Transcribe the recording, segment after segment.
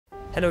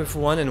Hello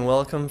everyone and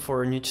welcome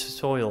for a new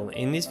tutorial.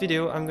 In this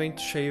video I'm going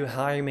to show you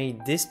how I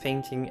made this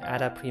painting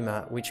Alla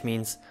Prima, which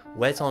means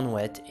wet on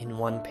wet in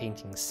one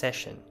painting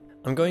session.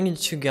 I'm going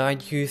to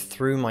guide you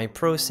through my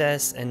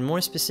process and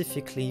more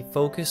specifically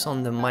focus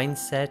on the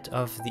mindset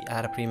of the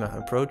Alla Prima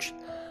approach.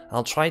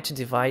 I'll try to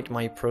divide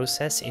my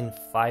process in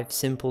 5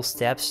 simple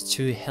steps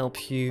to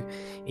help you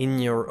in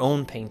your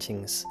own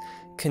paintings.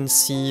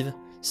 Conceive,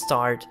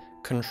 start,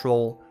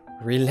 control,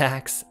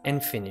 relax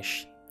and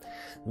finish.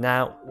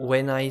 Now,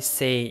 when I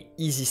say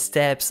easy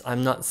steps,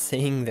 I'm not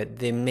saying that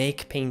they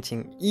make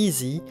painting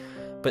easy,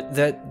 but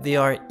that they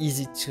are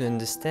easy to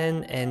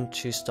understand and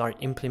to start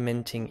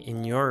implementing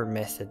in your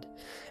method.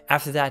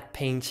 After that,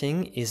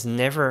 painting is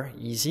never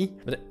easy,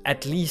 but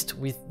at least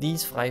with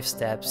these 5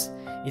 steps,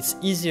 it's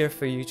easier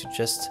for you to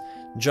just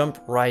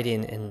jump right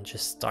in and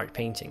just start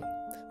painting.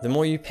 The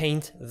more you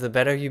paint, the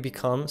better you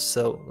become,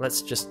 so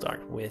let's just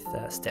start with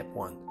step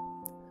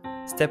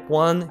 1. Step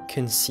 1,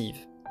 conceive.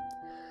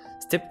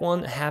 Step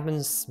 1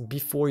 happens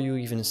before you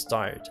even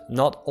start.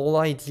 Not all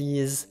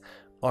ideas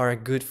are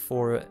good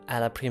for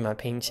Alla Prima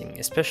painting,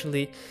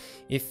 especially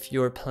if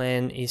your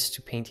plan is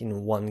to paint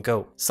in one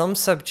go. Some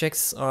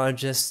subjects are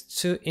just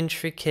too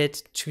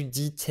intricate, too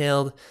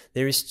detailed,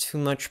 there is too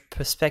much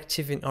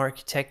perspective in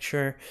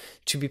architecture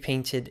to be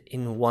painted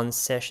in one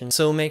session,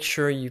 so make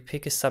sure you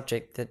pick a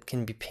subject that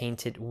can be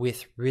painted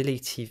with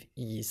relative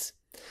ease.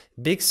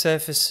 Big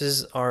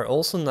surfaces are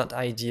also not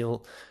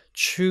ideal.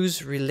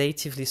 Choose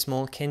relatively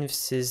small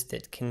canvases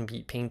that can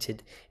be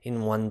painted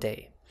in one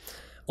day.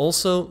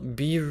 Also,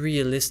 be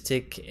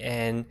realistic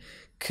and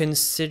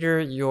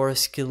consider your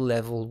skill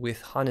level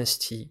with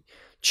honesty.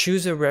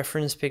 Choose a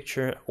reference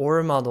picture or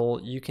a model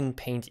you can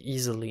paint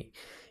easily.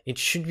 It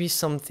should be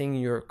something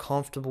you're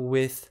comfortable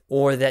with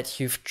or that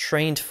you've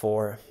trained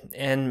for.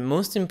 And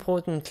most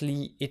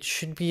importantly, it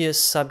should be a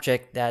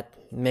subject that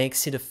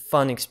makes it a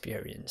fun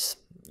experience.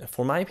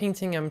 For my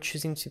painting, I'm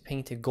choosing to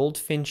paint a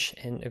goldfinch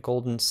and a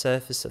golden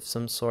surface of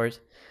some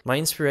sort. My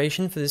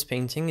inspiration for this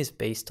painting is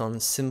based on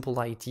simple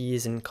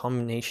ideas and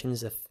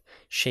combinations of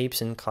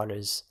shapes and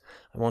colors.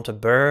 I want a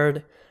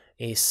bird,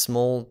 a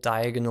small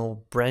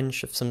diagonal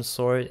branch of some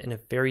sort, and a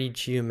very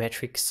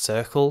geometric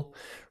circle,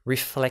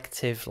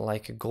 reflective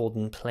like a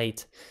golden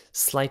plate,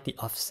 slightly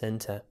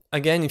off-center.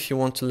 Again, if you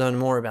want to learn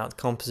more about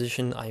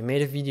composition, I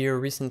made a video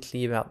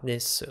recently about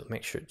this, so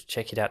make sure to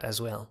check it out as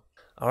well.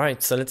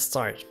 Alright, so let's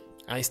start.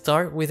 I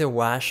start with a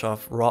wash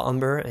of raw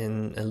umber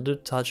and a little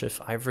touch of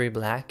ivory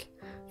black,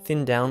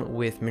 thinned down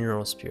with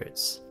mineral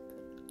spirits.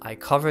 I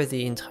cover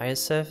the entire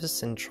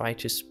surface and try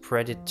to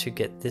spread it to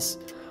get this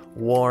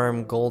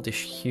warm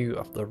goldish hue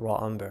of the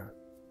raw umber.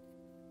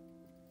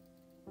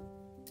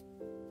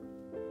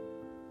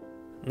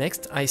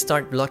 Next, I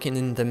start blocking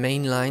in the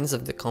main lines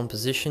of the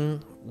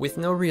composition with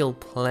no real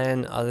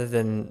plan other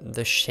than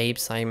the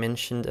shapes I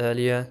mentioned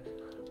earlier,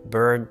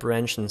 bird,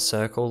 branch and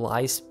circle.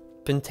 I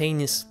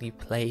spontaneously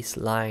place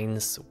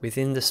lines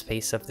within the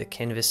space of the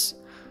canvas,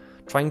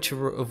 trying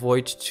to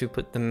avoid to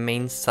put the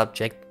main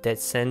subject dead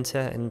center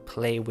and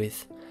play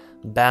with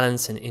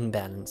balance and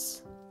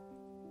imbalance.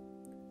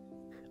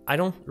 I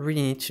don't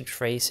really need to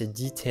trace a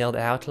detailed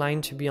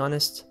outline, to be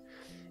honest.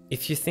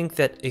 If you think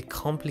that a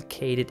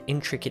complicated,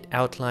 intricate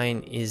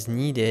outline is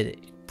needed,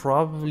 it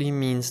probably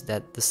means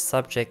that the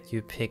subject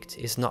you picked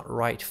is not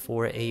right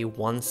for a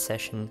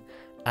one-session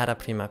Alla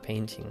Prima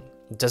painting.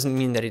 It doesn't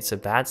mean that it's a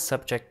bad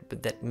subject,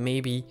 but that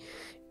maybe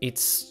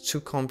it's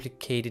too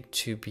complicated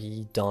to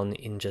be done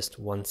in just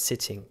one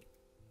sitting.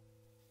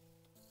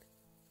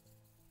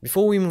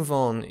 Before we move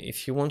on,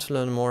 if you want to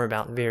learn more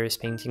about various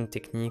painting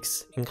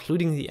techniques,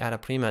 including the Alla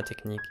Prima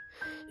technique,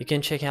 you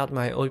can check out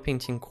my oil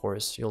painting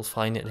course. You'll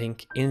find a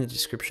link in the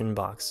description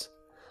box.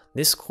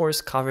 This course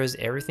covers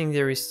everything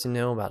there is to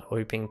know about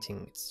oil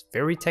painting. It's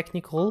very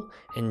technical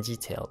and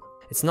detailed.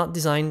 It's not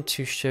designed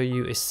to show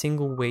you a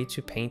single way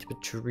to paint,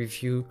 but to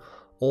review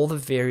all the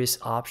various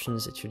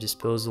options at your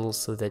disposal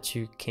so that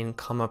you can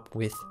come up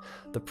with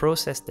the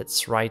process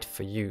that's right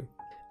for you.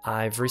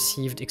 I've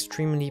received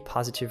extremely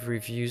positive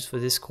reviews for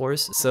this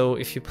course, so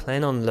if you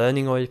plan on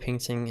learning oil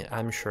painting,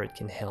 I'm sure it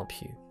can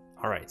help you.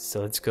 Alright,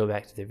 so let's go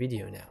back to the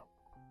video now.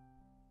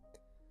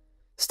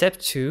 Step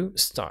 2,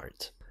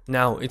 start.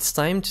 Now it's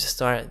time to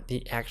start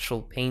the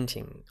actual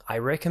painting. I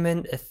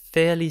recommend a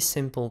fairly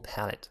simple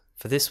palette.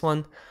 For this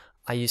one,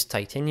 I use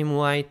titanium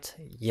white,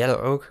 yellow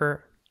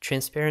ochre,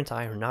 transparent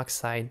iron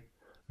oxide,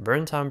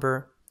 burnt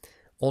umber,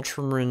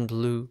 ultramarine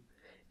blue,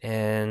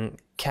 and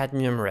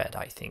cadmium red,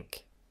 I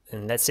think.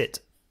 And that's it.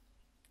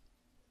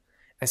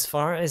 As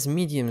far as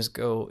mediums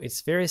go, it's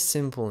very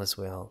simple as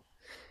well.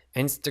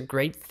 And it's the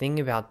great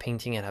thing about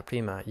painting Alla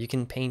Prima, you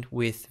can paint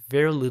with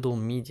very little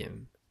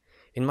medium.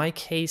 In my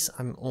case,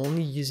 I'm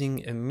only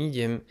using a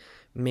medium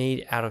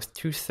made out of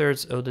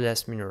 2/3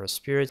 odorless mineral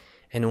spirit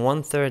and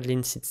 1/3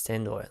 linseed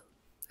sand oil.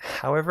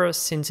 However,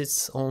 since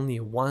it's only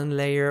one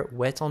layer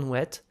wet on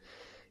wet,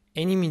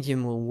 any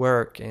medium will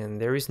work and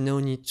there is no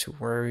need to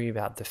worry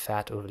about the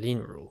fat over lean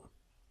rule.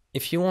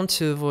 If you want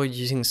to avoid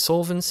using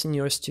solvents in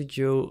your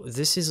studio,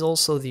 this is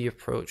also the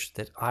approach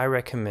that I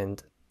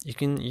recommend. You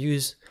can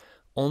use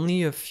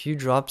only a few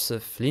drops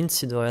of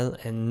linseed oil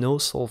and no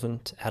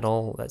solvent at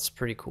all. That's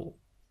pretty cool.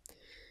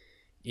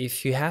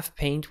 If you have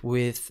paint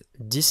with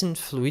decent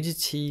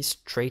fluidity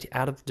straight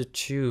out of the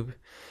tube,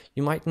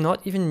 you might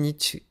not even need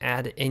to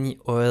add any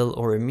oil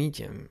or a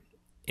medium.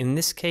 In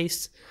this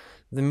case,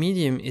 the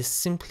medium is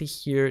simply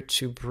here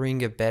to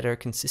bring a better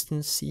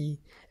consistency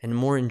and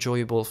more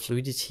enjoyable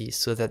fluidity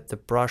so that the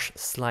brush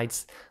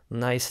slides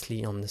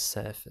nicely on the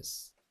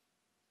surface.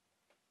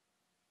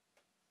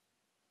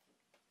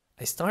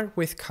 I start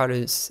with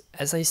colors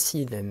as I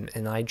see them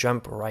and I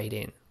jump right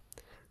in.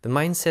 The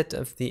mindset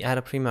of the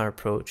Alla Prima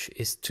approach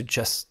is to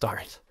just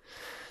start.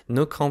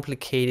 No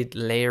complicated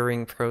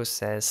layering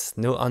process,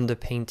 no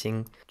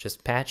underpainting,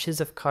 just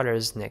patches of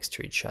colors next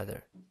to each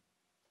other.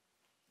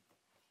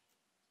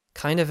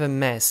 Kind of a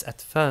mess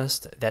at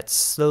first that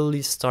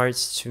slowly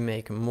starts to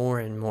make more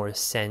and more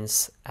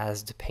sense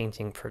as the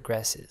painting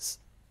progresses.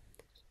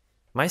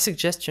 My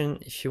suggestion,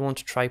 if you want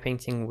to try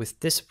painting with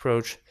this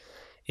approach,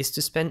 is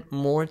to spend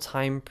more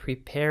time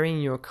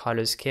preparing your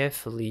colors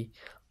carefully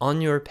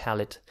on your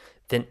palette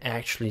than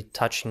actually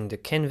touching the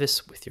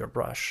canvas with your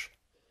brush.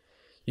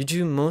 You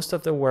do most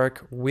of the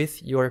work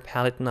with your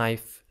palette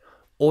knife,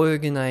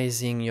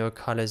 organizing your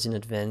colors in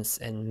advance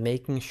and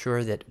making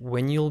sure that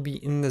when you'll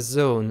be in the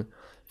zone,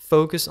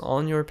 focus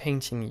on your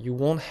painting. You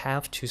won't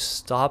have to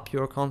stop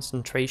your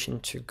concentration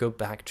to go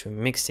back to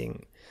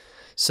mixing.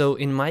 So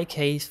in my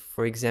case,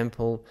 for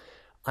example,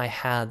 I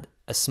had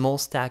a small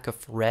stack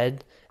of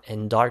red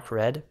and dark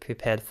red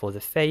prepared for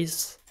the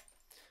face,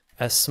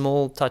 a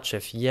small touch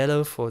of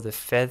yellow for the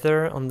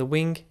feather on the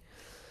wing.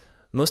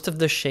 Most of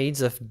the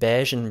shades of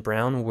beige and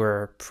brown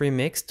were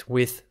pre-mixed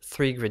with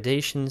 3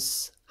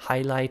 gradations,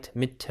 highlight,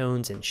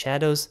 midtones and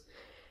shadows.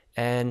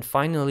 And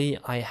finally,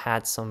 I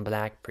had some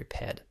black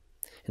prepared.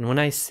 And when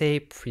I say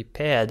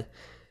prepared,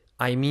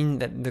 I mean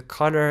that the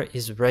color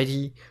is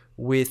ready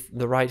with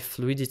the right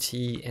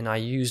fluidity, and I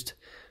used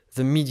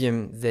the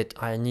medium that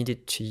I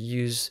needed to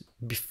use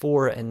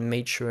before and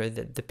made sure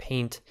that the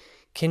paint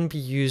can be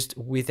used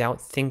without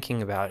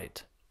thinking about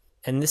it.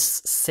 And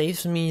this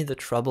saves me the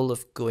trouble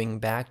of going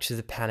back to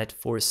the palette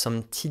for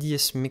some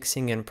tedious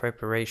mixing and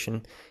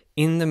preparation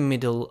in the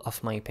middle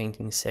of my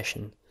painting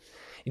session.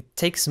 It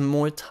takes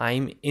more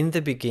time in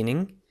the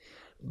beginning,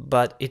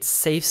 but it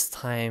saves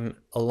time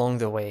along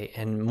the way.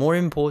 And more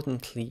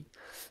importantly,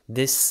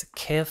 this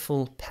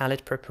careful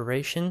palette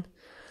preparation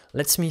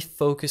lets me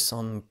focus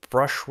on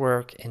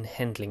brushwork and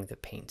handling the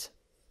paint.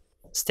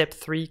 Step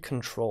 3,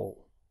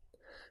 control.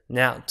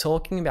 Now,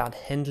 talking about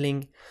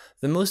handling,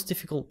 the most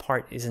difficult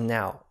part is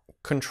now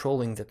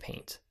controlling the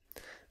paint.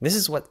 This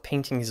is what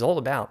painting is all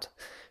about: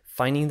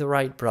 finding the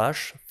right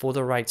brush for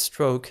the right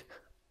stroke,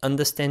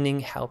 understanding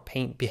how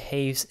paint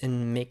behaves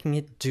and making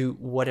it do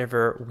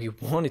whatever we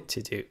want it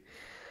to do.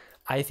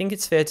 I think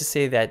it's fair to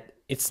say that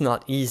it's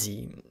not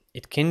easy.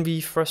 It can be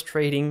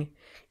frustrating,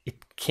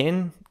 it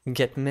can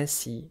get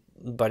messy,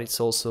 but it's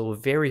also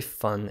very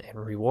fun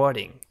and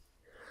rewarding.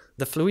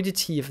 The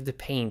fluidity of the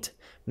paint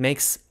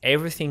makes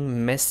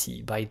everything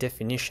messy by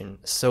definition.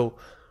 So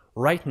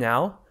right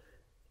now,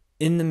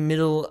 in the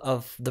middle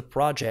of the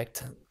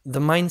project, the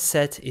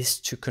mindset is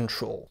to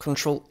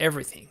control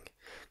everything.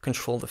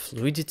 Control the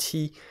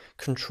fluidity,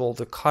 control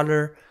the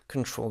color,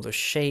 control the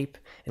shape,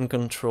 and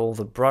control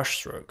the brush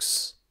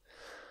strokes.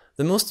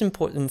 The most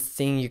important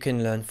thing you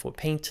can learn for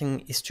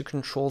painting is to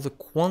control the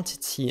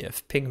quantity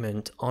of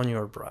pigment on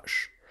your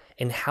brush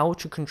and how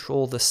to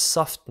control the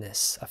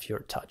softness of your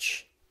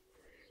touch.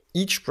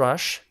 Each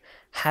brush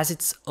has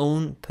its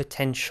own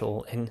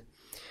potential, and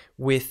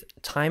with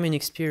time and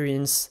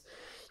experience,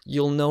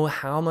 you'll know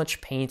how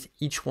much paint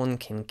each one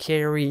can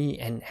carry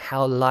and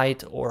how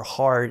light or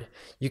hard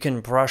you can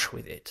brush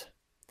with it.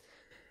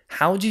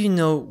 How do you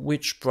know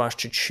which brush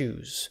to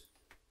choose?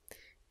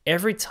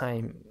 Every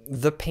time,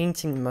 the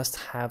painting must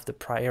have the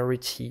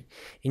priority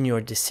in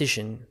your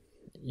decision.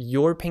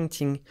 Your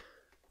painting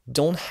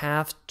don't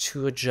have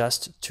to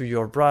adjust to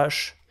your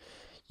brush.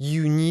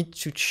 You need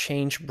to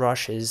change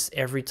brushes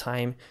every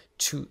time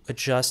to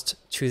adjust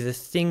to the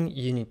thing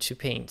you need to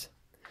paint.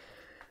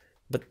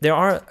 But there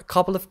are a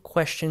couple of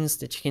questions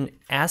that you can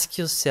ask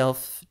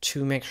yourself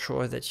to make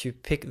sure that you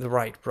pick the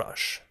right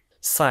brush.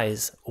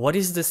 Size. What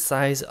is the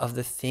size of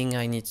the thing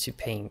I need to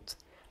paint?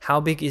 How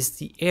big is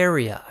the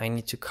area I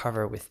need to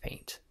cover with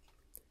paint?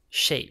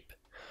 Shape.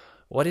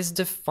 What is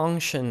the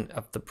function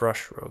of the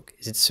brushstroke?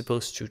 Is it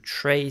supposed to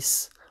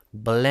trace,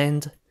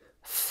 blend,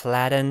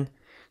 flatten,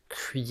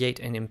 create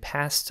an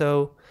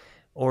impasto,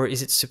 or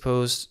is it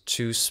supposed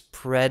to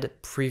spread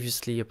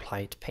previously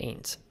applied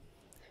paint?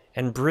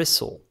 And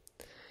bristle.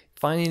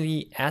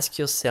 Finally, ask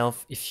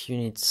yourself if you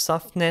need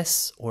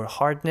softness or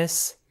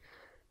hardness,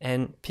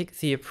 and pick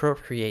the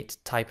appropriate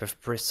type of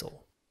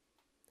bristle.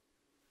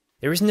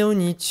 There is no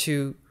need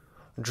to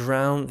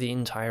drown the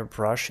entire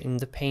brush in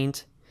the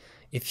paint.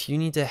 If you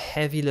need a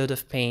heavy load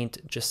of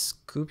paint, just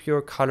scoop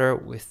your color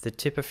with the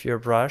tip of your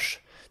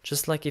brush,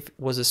 just like if it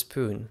was a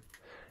spoon.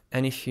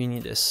 And if you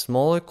need a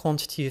smaller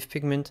quantity of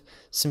pigment,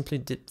 simply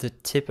dip the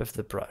tip of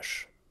the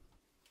brush.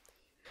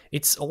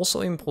 It's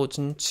also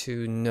important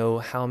to know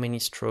how many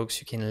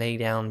strokes you can lay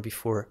down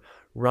before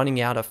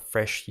running out of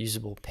fresh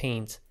usable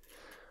paint.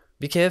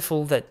 Be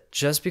careful that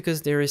just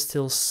because there is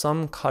still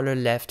some color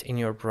left in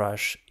your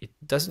brush, it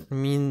doesn't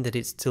mean that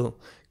it's still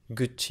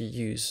good to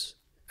use.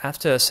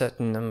 After a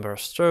certain number of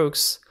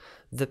strokes,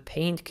 the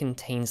paint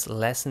contains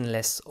less and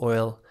less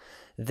oil,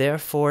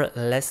 therefore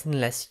less and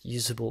less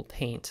usable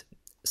paint.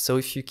 So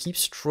if you keep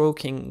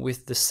stroking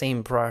with the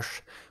same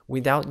brush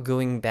without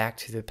going back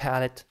to the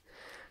palette,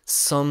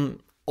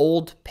 some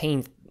old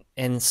paint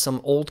and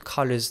some old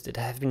colors that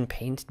have been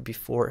painted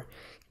before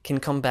can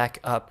come back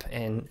up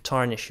and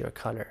tarnish your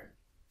color.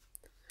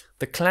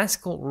 The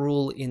classical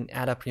rule in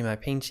Alla Prima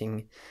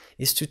painting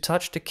is to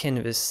touch the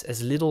canvas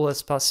as little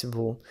as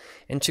possible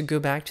and to go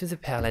back to the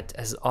palette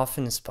as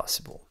often as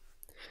possible.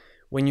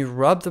 When you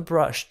rub the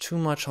brush too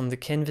much on the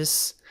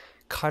canvas,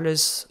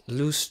 colors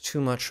lose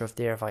too much of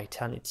their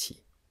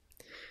vitality.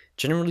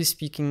 Generally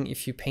speaking,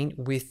 if you paint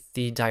with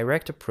the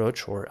direct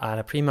approach or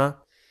Alla Prima,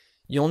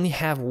 you only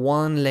have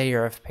one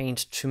layer of paint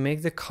to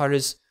make the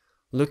colors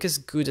look as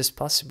good as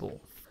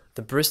possible.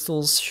 The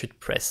bristles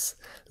should press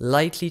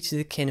lightly to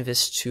the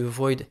canvas to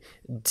avoid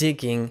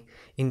digging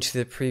into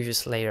the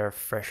previous layer of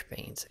fresh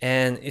paint.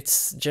 And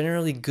it's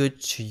generally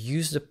good to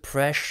use the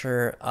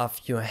pressure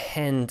of your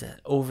hand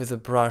over the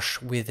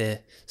brush with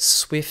a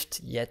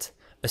swift yet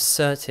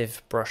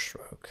assertive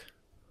brushstroke.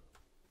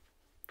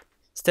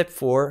 Step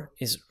 4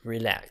 is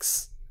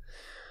relax.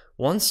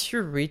 Once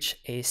you reach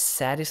a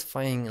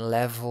satisfying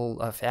level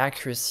of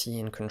accuracy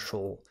and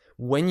control,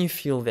 when you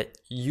feel that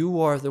you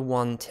are the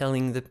one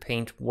telling the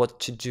paint what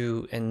to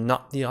do and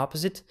not the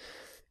opposite,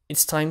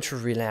 it's time to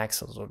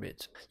relax a little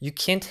bit. You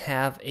can't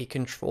have a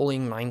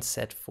controlling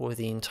mindset for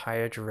the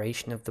entire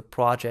duration of the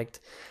project,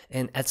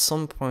 and at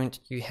some point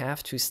you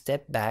have to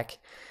step back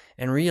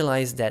and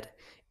realize that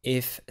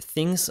if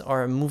things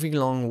are moving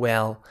along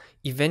well,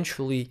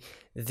 eventually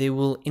they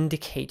will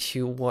indicate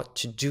you what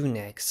to do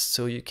next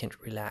so you can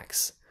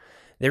relax.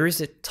 There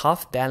is a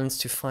tough balance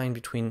to find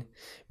between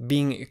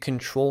being a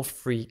control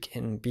freak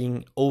and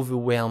being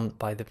overwhelmed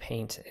by the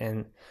paint,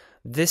 and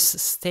this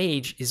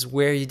stage is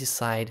where you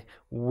decide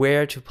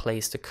where to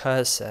place the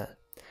cursor.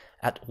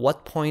 At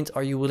what point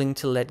are you willing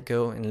to let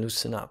go and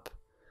loosen up?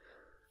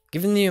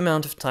 Given the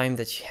amount of time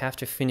that you have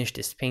to finish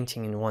this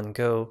painting in one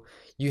go,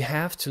 you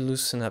have to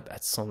loosen up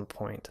at some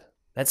point.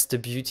 That's the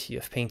beauty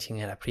of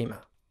painting Alla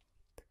Prima.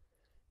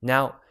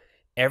 Now,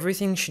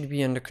 everything should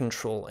be under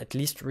control, at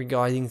least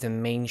regarding the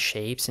main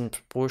shapes and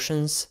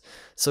proportions,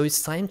 so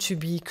it's time to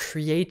be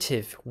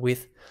creative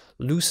with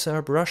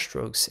looser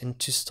brushstrokes and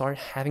to start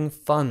having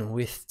fun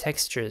with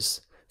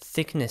textures,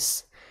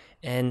 thickness,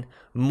 and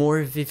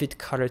more vivid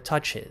color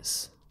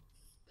touches.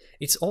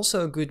 It's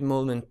also a good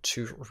moment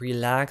to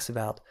relax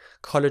about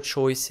color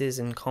choices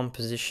and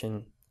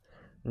composition.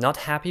 Not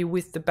happy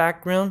with the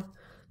background?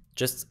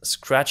 Just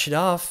scratch it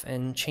off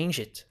and change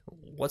it.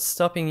 What's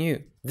stopping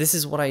you? This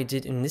is what I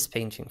did in this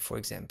painting, for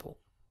example.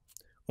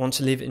 Want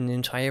to leave an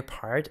entire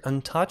part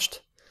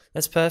untouched?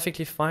 That's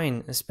perfectly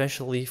fine,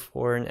 especially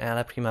for an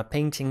Alla Prima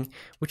painting,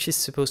 which is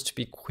supposed to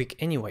be quick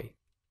anyway.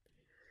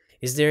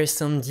 Is there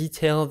some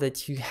detail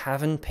that you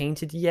haven't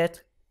painted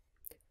yet?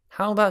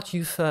 How about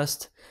you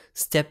first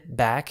step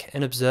back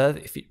and observe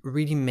if it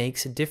really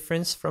makes a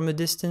difference from a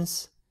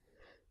distance?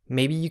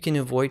 Maybe you can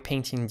avoid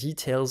painting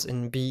details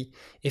and be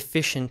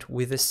efficient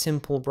with a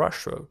simple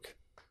brushstroke.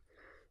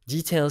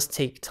 Details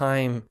take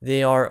time,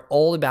 they are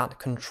all about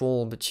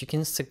control, but you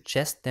can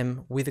suggest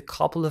them with a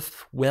couple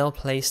of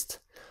well-placed,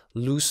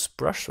 loose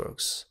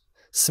brushstrokes.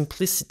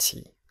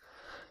 Simplicity.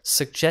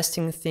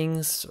 Suggesting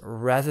things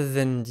rather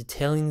than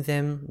detailing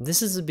them,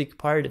 this is a big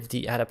part of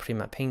the Alla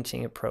Prima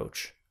painting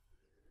approach.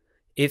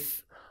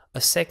 If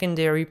a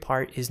secondary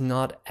part is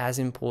not as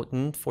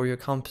important for your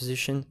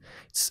composition,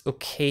 it's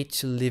okay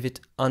to leave it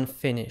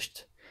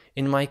unfinished.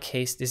 In my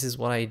case, this is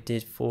what I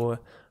did for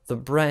the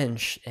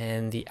branch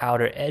and the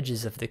outer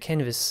edges of the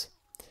canvas.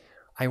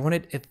 I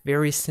wanted a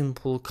very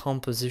simple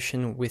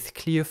composition with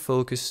clear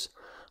focus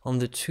on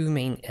the two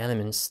main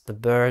elements, the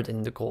bird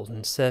and the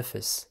golden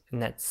surface,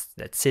 and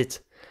that's it.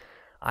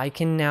 I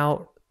can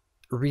now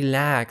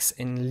relax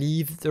and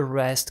leave the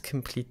rest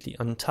completely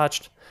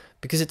untouched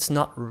because it's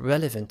not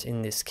relevant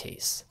in this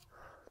case.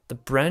 The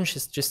branch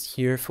is just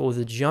here for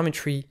the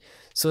geometry,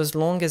 so as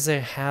long as I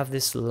have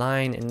this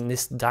line and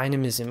this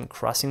dynamism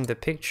crossing the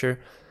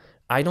picture,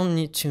 I don't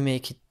need to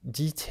make it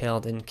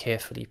detailed and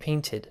carefully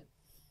painted.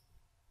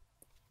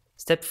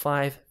 Step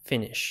 5,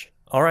 finish.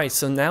 Alright,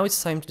 so now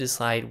it's time to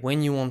decide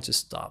when you want to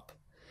stop.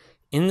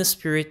 In the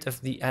spirit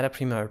of the Alla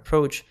Prima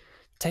approach,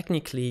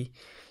 technically,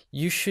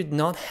 you should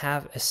not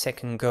have a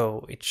second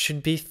go. It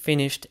should be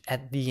finished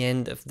at the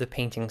end of the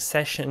painting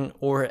session,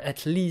 or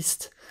at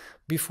least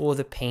before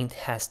the paint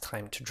has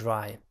time to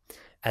dry,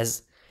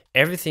 as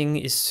everything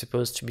is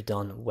supposed to be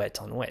done wet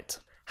on wet.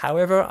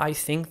 However, I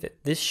think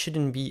that this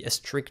shouldn't be a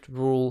strict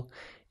rule,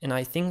 and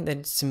I think that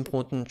it's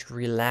important to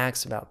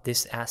relax about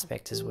this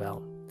aspect as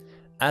well.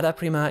 Alla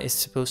Prima is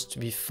supposed to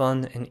be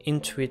fun and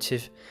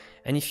intuitive,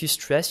 And if you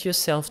stress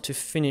yourself to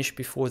finish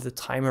before the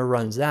timer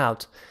runs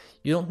out,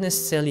 you don't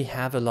necessarily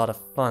have a lot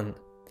of fun.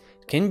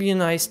 It can be a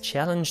nice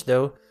challenge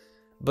though,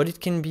 but it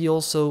can be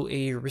also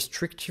a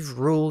restrictive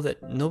rule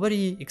that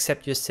nobody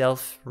except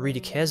yourself really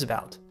cares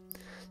about.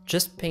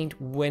 Just paint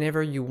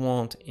whenever you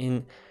want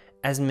in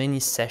as many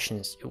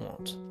sessions you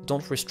want.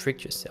 Don't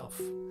restrict yourself.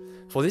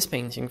 For this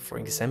painting, for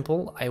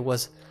example, I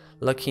was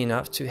lucky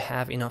enough to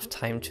have enough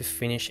time to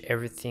finish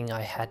everything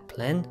I had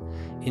planned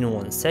in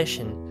one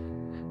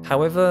session.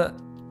 However,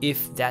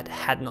 if that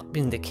had not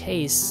been the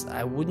case,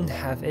 I wouldn't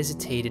have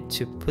hesitated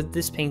to put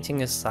this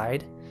painting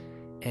aside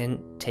and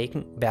take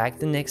it back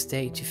the next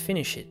day to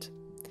finish it.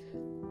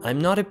 I'm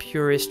not a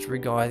purist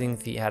regarding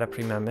the Alla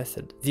Prima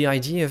method. The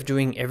idea of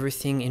doing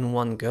everything in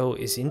one go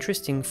is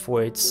interesting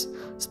for its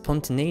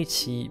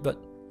spontaneity, but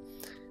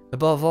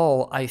above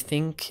all, I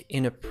think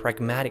in a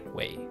pragmatic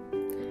way.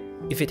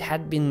 If it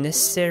had been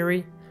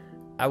necessary,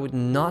 I would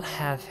not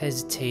have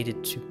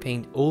hesitated to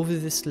paint over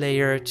this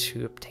layer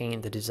to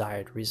obtain the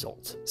desired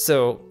result.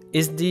 So,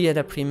 is the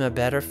Alla Prima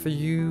better for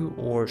you,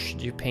 or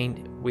should you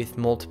paint with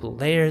multiple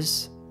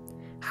layers?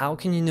 How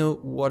can you know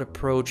what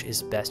approach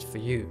is best for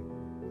you?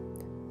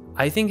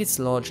 I think it's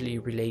largely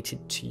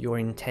related to your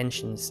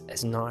intentions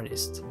as an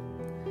artist.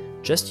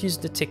 Just use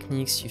the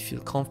techniques you feel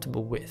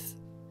comfortable with.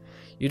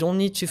 You don't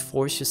need to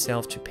force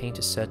yourself to paint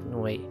a certain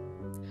way.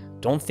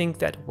 Don't think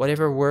that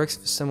whatever works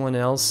for someone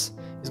else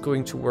is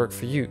going to work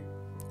for you.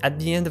 At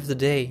the end of the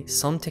day,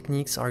 some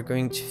techniques are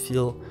going to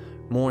feel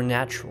more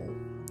natural.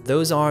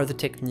 Those are the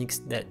techniques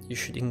that you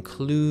should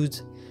include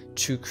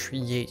to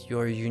create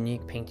your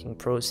unique painting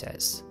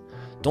process.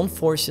 Don't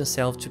force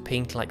yourself to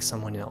paint like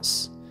someone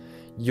else.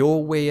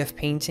 Your way of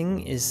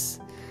painting is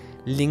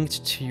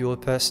linked to your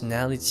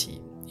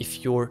personality.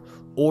 If you're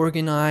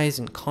organized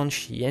and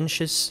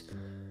conscientious,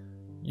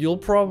 you're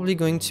probably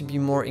going to be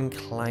more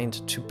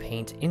inclined to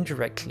paint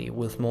indirectly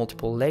with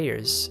multiple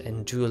layers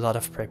and do a lot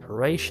of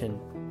preparation.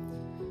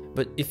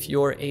 But if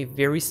you're a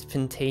very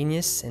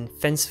spontaneous and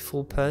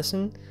fanciful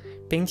person,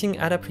 painting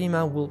Alla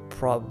Prima will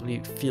probably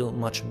feel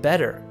much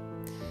better.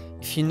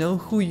 If you know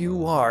who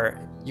you are,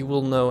 you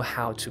will know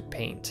how to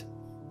paint.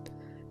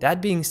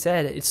 That being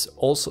said, it's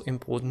also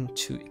important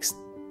to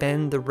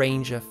expand the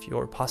range of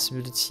your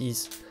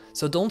possibilities,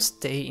 so don't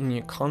stay in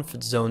your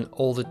comfort zone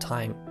all the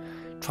time.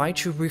 Try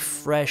to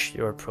refresh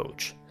your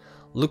approach.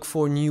 Look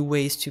for new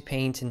ways to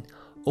paint and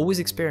always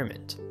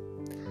experiment.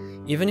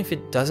 Even if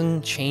it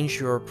doesn't change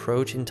your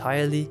approach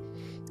entirely,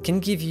 it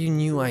can give you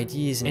new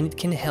ideas and it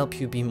can help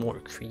you be more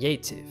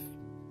creative.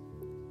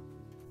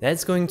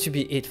 That's going to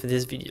be it for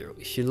this video.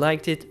 If you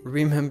liked it,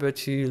 remember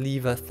to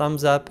leave a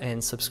thumbs up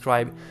and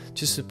subscribe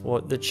to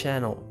support the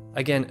channel.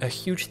 Again, a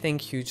huge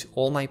thank you to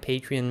all my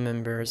Patreon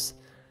members.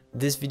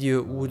 This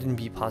video wouldn't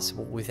be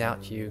possible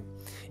without you.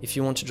 If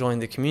you want to join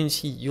the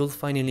community, you'll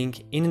find a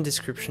link in the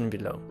description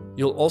below.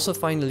 You'll also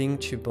find a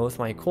link to both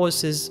my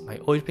courses, my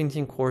oil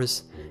painting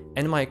course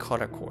and my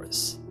color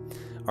course.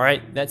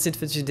 Alright, that's it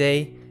for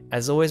today.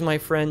 As always, my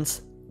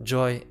friends,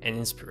 joy and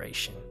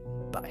inspiration.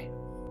 Bye.